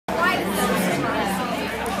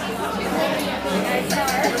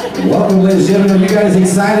Welcome, ladies and gentlemen. Are you guys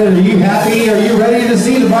excited? Are you happy? Are you ready to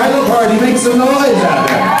see the bridal party? Make some noise out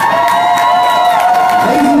there.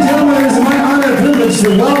 Ladies and gentlemen, it is my honor and privilege to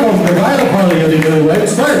welcome the bridal party of the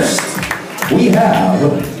newlyweds. First, we have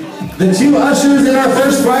the two ushers and our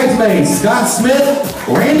first bridesmaids, Scott Smith,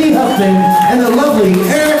 Randy Huffman, and the lovely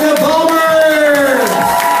Erica Palmer.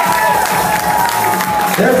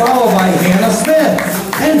 They're followed by Hannah Smith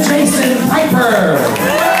and Jason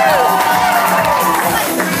Piper.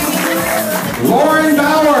 Lauren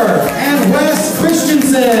Bauer and Wes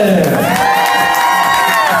Christensen.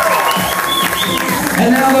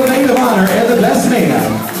 And now the maid of honor and the best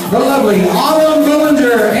man, the lovely Autumn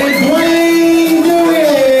Bullinger and Dwayne Dewey.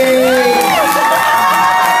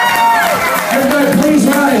 Everybody please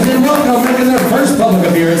rise and welcome, making their first public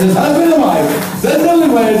appearance as husband and wife, the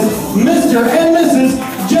newlyweds, Mr. and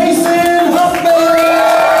Mrs. Jason Huffman.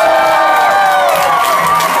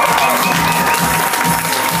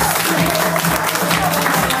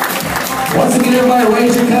 Once again, everybody,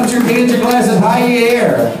 raise your cups, your cans, your glasses high in the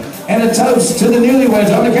air. And a toast to the newlyweds.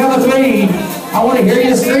 On the count of three, I want to hear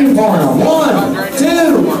you scream for them. 1,